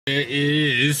It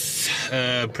is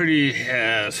a pretty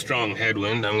strong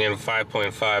headwind. I'm getting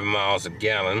 5.5 miles a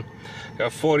gallon.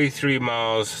 Got 43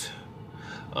 miles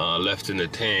left in the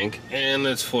tank, and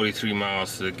it's 43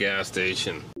 miles to the gas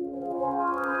station.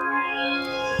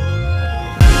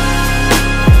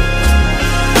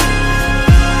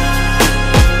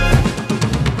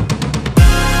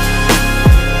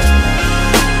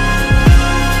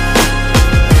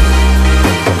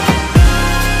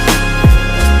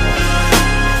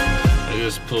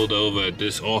 Pulled over at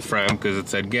this off ramp because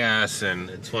it's at gas, and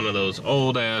it's one of those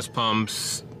old ass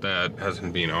pumps that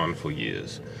hasn't been on for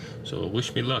years. So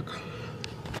wish me luck.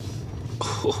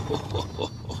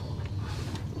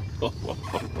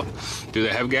 Do they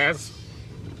have gas?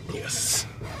 Yes.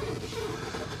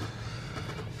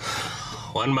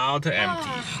 1 mile to empty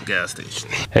gas station.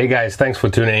 Hey guys, thanks for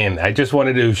tuning in. I just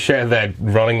wanted to share that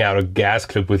running out of gas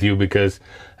clip with you because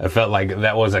I felt like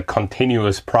that was a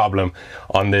continuous problem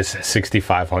on this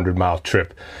 6,500 mile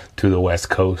trip to the West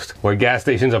Coast, where gas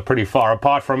stations are pretty far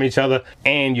apart from each other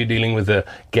and you're dealing with a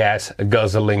gas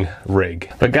guzzling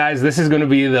rig. But guys, this is going to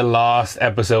be the last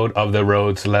episode of the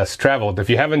Roads Less Traveled. If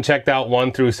you haven't checked out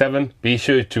 1 through 7, be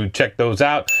sure to check those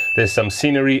out. There's some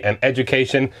scenery and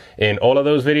education in all of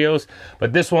those videos.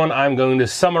 But this one, I'm going to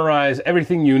summarize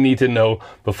everything you need to know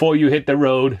before you hit the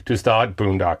road to start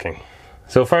boondocking.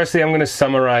 So firstly, I'm going to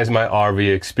summarize my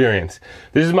RV experience.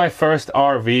 This is my first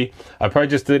RV. I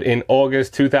purchased it in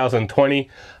August 2020.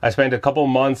 I spent a couple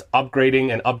months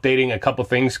upgrading and updating a couple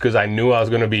things because I knew I was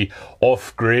going to be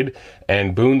off-grid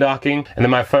and boondocking. And then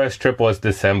my first trip was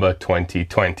December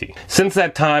 2020. Since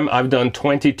that time, I've done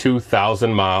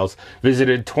 22,000 miles,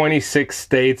 visited 26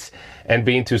 states, and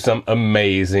been to some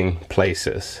amazing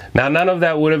places. Now, none of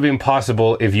that would have been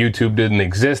possible if YouTube didn't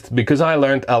exist, because I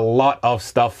learned a lot of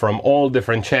stuff from all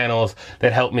different channels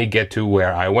that helped me get to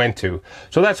where I went to.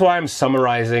 So that's why I'm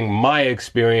summarizing my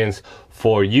experience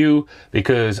for you,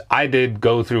 because I did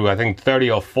go through, I think,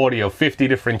 30 or 40 or 50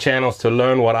 different channels to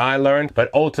learn what I learned. But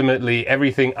ultimately,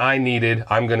 everything I needed,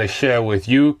 I'm going to share with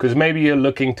you, because maybe you're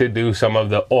looking to do some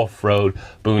of the off-road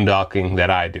boondocking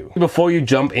that I do. Before you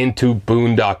jump into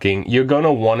boondocking, you're going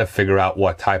to want to figure out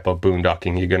what type of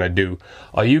boondocking you're going to do.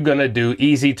 Are you going to do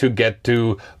easy to get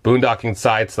to boondocking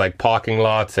sites like parking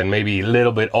lots and maybe a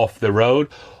little bit off the road?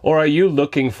 Or are you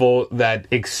looking for that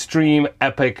extreme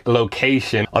epic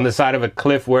location on the side of a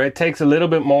cliff where it takes a little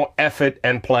bit more effort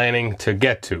and planning to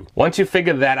get to? Once you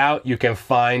figure that out, you can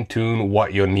fine tune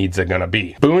what your needs are gonna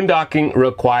be. Boondocking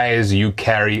requires you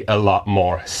carry a lot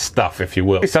more stuff, if you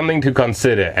will. It's something to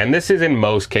consider, and this is in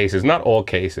most cases, not all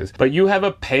cases, but you have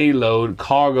a payload,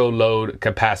 cargo load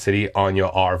capacity on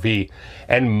your RV.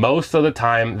 And most of the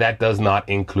time, that does not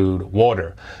include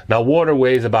water. Now, water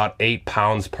weighs about 8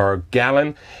 pounds per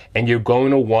gallon, and you're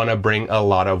going to want to bring a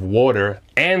lot of water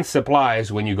and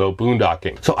supplies when you go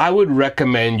boondocking. So I would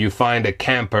recommend you find a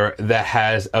camper that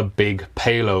has a big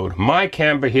payload. My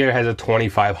camper here has a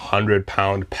 2,500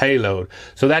 pound payload.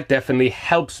 So that definitely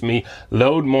helps me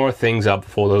load more things up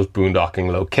for those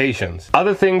boondocking locations.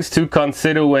 Other things to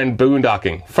consider when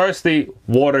boondocking. Firstly,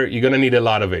 water, you're going to need a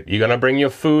lot of it. You're going to bring your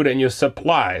food and your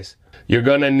supplies. You're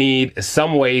going to need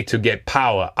some way to get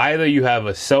power. Either you have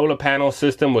a solar panel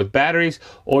system with batteries,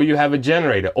 or you have a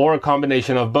generator, or a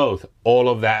combination of both. All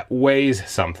of that weighs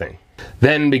something.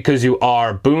 Then, because you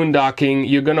are boondocking,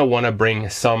 you're going to want to bring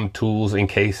some tools in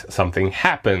case something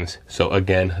happens. So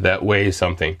again, that weighs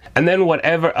something. And then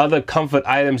whatever other comfort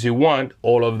items you want,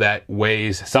 all of that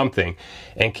weighs something.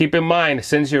 And keep in mind,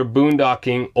 since you're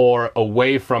boondocking or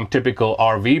away from typical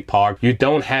RV park, you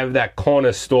don't have that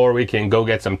corner store where you can go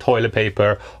get some toilet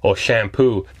paper or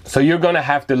shampoo. So you're going to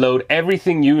have to load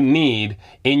everything you need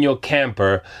in your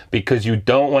camper, because you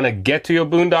don't want to get to your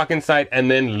boondocking site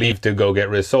and then leave to go get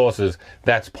resources.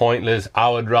 That's pointless. I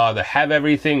would rather have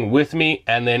everything with me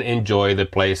and then enjoy the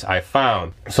place I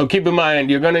found. So keep in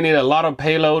mind, you're going to need a lot of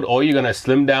payload, or you're going to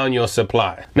slim down your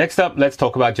supply. Next up, let's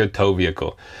talk about your tow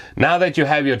vehicle. Now that you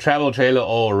have your travel trailer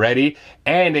all ready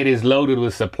and it is loaded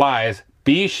with supplies,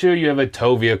 be sure you have a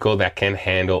tow vehicle that can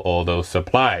handle all those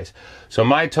supplies. So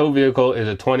my tow vehicle is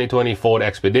a 2020 Ford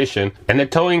Expedition, and the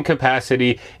towing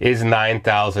capacity is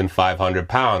 9,500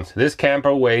 pounds. This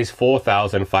camper weighs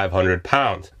 4,500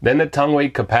 pounds. Then the tongue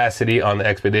weight capacity on the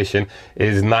Expedition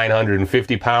is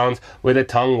 950 pounds, with a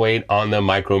tongue weight on the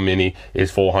Micro Mini is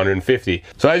 450.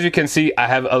 So as you can see, I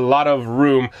have a lot of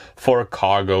room for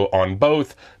cargo on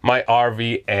both my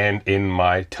RV and in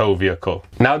my tow vehicle.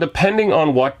 Now, depending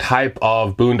on what type of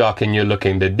of boondocking you're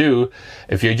looking to do.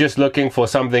 If you're just looking for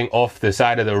something off the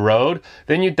side of the road,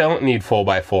 then you don't need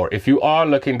 4x4. If you are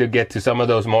looking to get to some of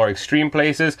those more extreme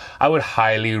places, I would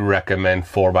highly recommend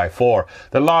 4x4.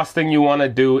 The last thing you want to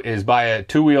do is buy a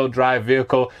two-wheel drive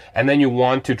vehicle and then you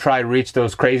want to try reach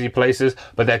those crazy places,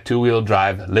 but that two-wheel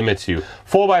drive limits you.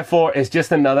 4x4 is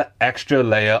just another extra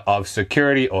layer of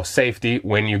security or safety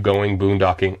when you're going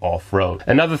boondocking off-road.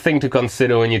 Another thing to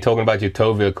consider when you're talking about your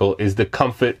tow vehicle is the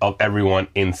comfort of everyone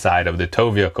inside of the tow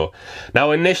vehicle.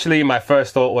 Now, initially my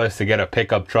first thought was to get a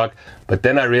pickup truck, but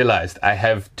then I realized I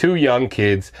have 2 young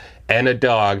kids and a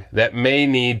dog that may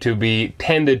need to be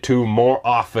tended to more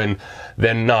often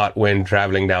than not when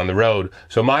traveling down the road.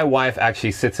 So my wife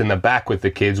actually sits in the back with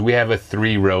the kids. We have a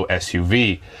 3-row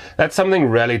SUV. That's something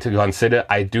really to consider.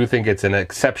 I do think it's an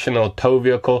exceptional tow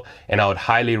vehicle and I would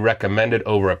highly recommend it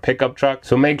over a pickup truck.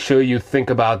 So make sure you think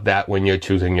about that when you're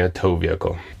choosing your tow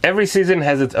vehicle. Every season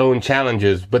has its own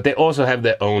challenges, but they also have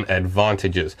their own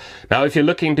advantages. Now, if you're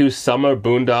looking to summer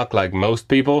boondock like most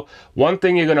people, one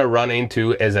thing you're gonna run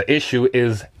into as an issue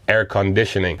is air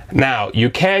conditioning. Now, you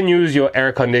can use your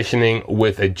air conditioning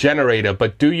with a generator,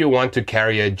 but do you want to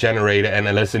carry a generator and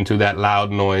listen to that loud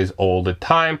noise all the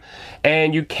time?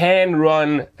 And you can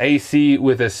run AC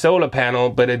with a solar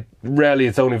panel, but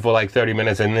it's only for like 30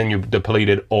 minutes and then you've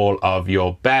depleted all of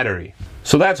your battery.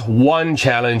 So that's one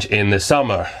challenge in the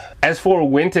summer. As for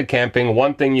winter camping,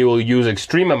 one thing you will use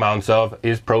extreme amounts of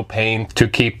is propane to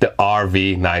keep the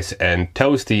RV nice and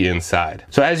toasty inside.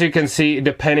 So as you can see,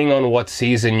 depending on what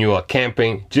season you are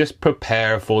camping, just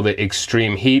prepare for the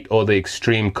extreme heat or the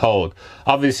extreme cold.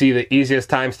 Obviously, the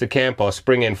easiest times to camp are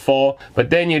spring and fall,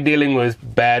 but then you're dealing with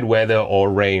bad weather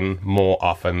or rain more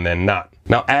often than not.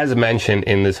 Now, as mentioned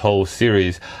in this whole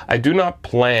series, I do not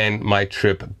plan my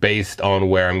trip based on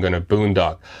where I'm going to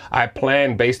boondock. I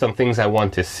plan based on things I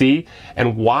want to see,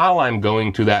 and while I'm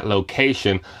going to that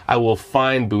location, I will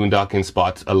find boondocking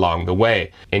spots along the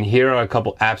way. And here are a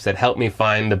couple apps that help me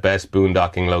find the best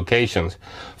boondocking locations.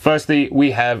 Firstly,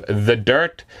 we have The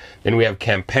Dirt, then we have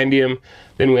Campendium,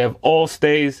 then we have All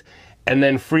Stays, and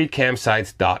then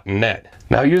freecampsites.net.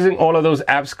 Now, using all of those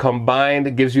apps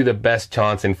combined gives you the best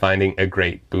chance in finding a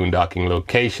great boondocking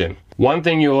location. One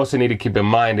thing you also need to keep in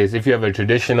mind is if you have a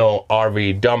traditional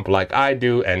RV dump like I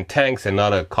do and tanks and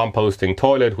not a composting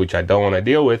toilet, which I don't want to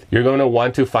deal with, you're going to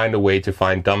want to find a way to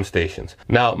find dump stations.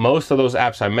 Now, most of those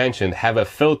apps I mentioned have a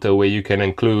filter where you can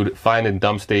include finding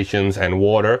dump stations and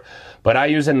water, but I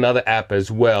use another app as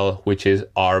well, which is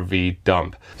RV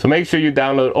Dump. So make sure you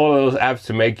download all of those apps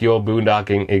to make your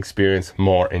boondocking experience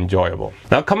more enjoyable.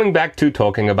 Now, coming back to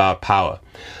talking about power.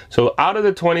 So out of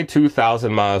the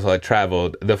 22,000 miles I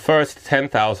traveled, the first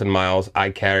 10,000 miles I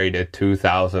carried a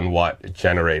 2,000 watt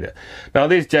generator. Now,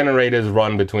 these generators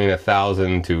run between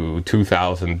 $1,000 to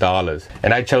 $2,000,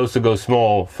 and I chose to go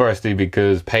small, firstly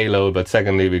because payload, but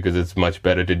secondly because it's much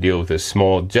better to deal with a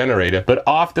small generator. But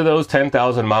after those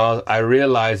 10,000 miles, I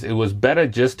realized it was better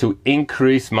just to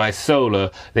increase my solar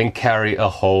than carry a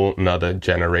whole nother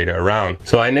generator around.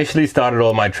 So I initially started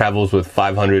all my travels with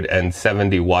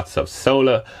 570 watts of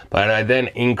solar, but I then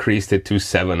increased it to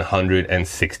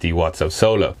 760 watts of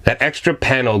solar. That extra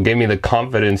panel gave me the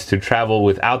confidence to travel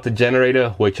without the generator,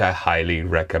 which I highly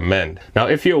recommend. Now,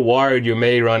 if you're worried you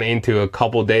may run into a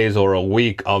couple days or a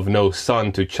week of no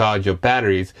sun to charge your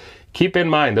batteries, keep in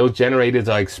mind those generators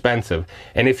are expensive,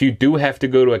 and if you do have to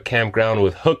go to a campground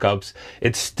with hookups,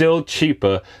 it's still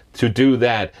cheaper to do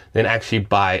that than actually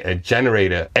buy a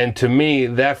generator. And to me,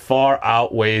 that far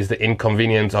outweighs the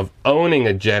inconvenience of owning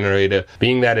a generator,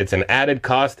 being that it's an added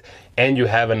cost and you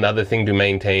have another thing to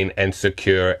maintain and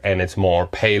secure, and it's more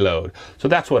payload. So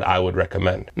that's what I would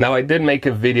recommend. Now, I did make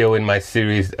a video in my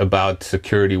series about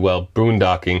security while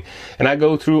boondocking, and I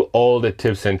go through all the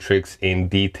tips and tricks in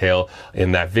detail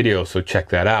in that video, so check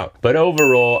that out. But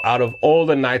overall, out of all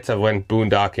the nights I went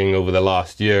boondocking over the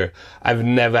last year, I've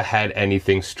never had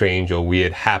anything strange or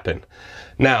weird happen.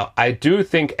 Now, I do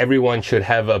think everyone should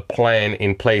have a plan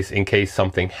in place in case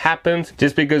something happens,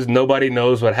 just because nobody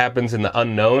knows what happens in the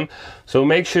unknown. So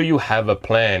make sure you have a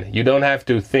plan. You don't have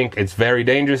to think it's very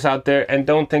dangerous out there, and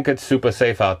don't think it's super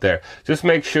safe out there. Just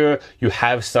make sure you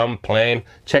have some plan.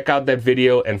 Check out that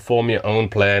video and form your own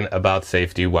plan about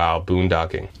safety while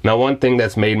boondocking. Now, one thing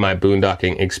that's made my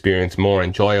boondocking experience more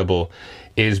enjoyable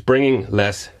is bringing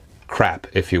less crap,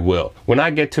 if you will. When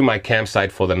I get to my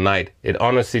campsite for the night, it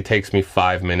honestly takes me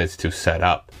 5 minutes to set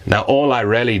up. Now, all I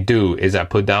really do is I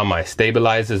put down my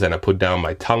stabilizers and I put down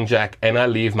my tongue jack and I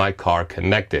leave my car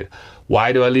connected.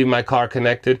 Why do I leave my car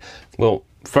connected? Well,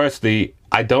 firstly,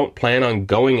 I don't plan on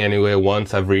going anywhere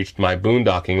once I've reached my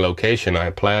boondocking location. I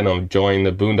plan on joining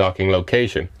the boondocking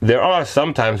location. There are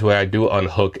some times where I do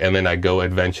unhook and then I go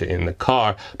adventure in the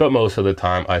car, but most of the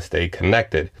time I stay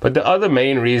connected. But the other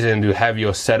main reason to have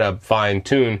your setup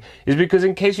fine-tuned is because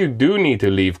in case you do need to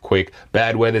leave quick,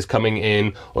 bad weather's coming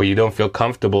in, or you don't feel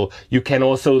comfortable, you can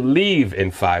also leave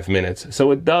in 5 minutes.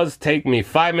 So it does take me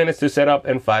 5 minutes to set up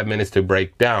and 5 minutes to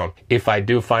break down. If I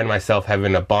do find myself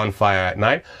having a bonfire at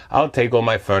night, I'll take all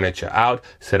my furniture out,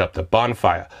 set up the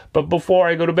bonfire. But before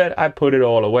I go to bed, I put it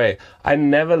all away. I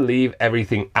never leave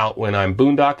everything out when I'm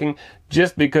boondocking,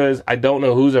 just because I don't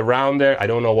know who's around there, I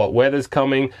don't know what weather's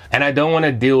coming, and I don't want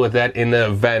to deal with that in the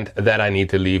event that I need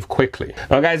to leave quickly.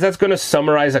 Now guys, that's going to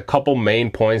summarize a couple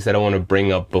main points that I want to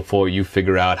bring up before you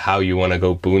figure out how you want to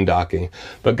go boondocking.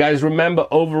 But guys, remember,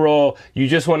 overall, you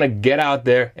just want to get out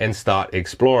there and start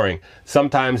exploring.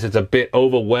 Sometimes it's a bit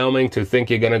overwhelming to think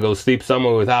you're going to go sleep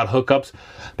somewhere without hookups,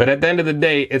 but at the end of the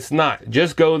day, it's not.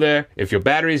 Just go there. If your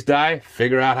batteries die,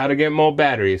 figure out how to get more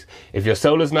batteries. If your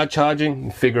solar's not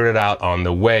charging, figure it out on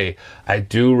the way. I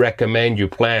do recommend you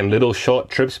plan little short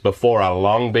trips before a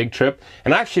long big trip,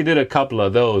 and I actually did a couple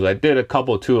of those. I did a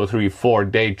couple 2 or 3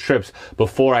 4-day trips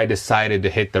before I decided to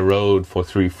hit the road for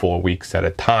 3-4 weeks at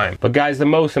a time. But guys, the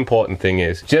most important thing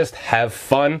is just have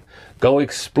fun. Go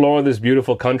explore this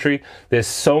beautiful country. There's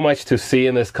so much to see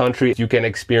in this country. You can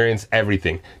experience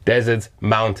everything. Deserts,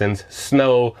 mountains,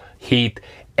 snow, heat.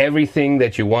 Everything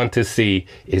that you want to see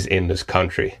is in this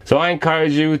country. So I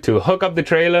encourage you to hook up the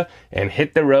trailer and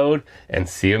hit the road and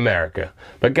see America.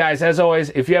 But guys, as always,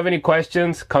 if you have any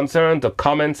questions, concerns, or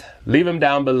comments, leave them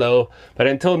down below. But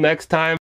until next time,